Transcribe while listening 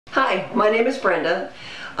Hi, my name is Brenda.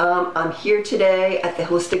 I'm here today at the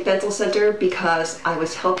Holistic Dental Center because I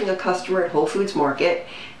was helping a customer at Whole Foods Market,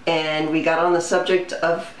 and we got on the subject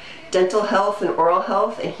of dental health and oral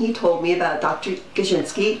health, and he told me about Dr.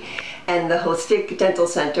 Gashinsky and the Holistic Dental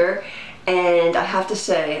Center. And I have to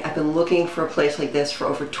say, I've been looking for a place like this for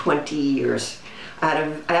over 20 years. I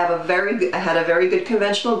had a very good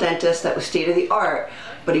conventional dentist that was state-of-the-art,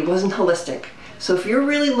 but he wasn't holistic. So if you're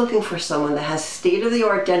really looking for someone that has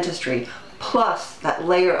state-of-the-art dentistry plus that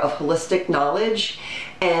layer of holistic knowledge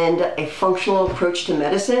and a functional approach to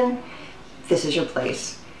medicine, this is your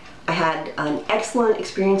place. I had an excellent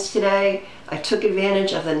experience today. I took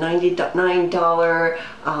advantage of the $99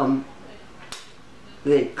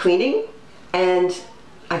 the cleaning, and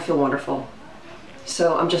I feel wonderful.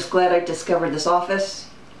 So I'm just glad I discovered this office,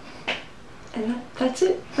 and that's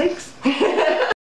it. Thanks.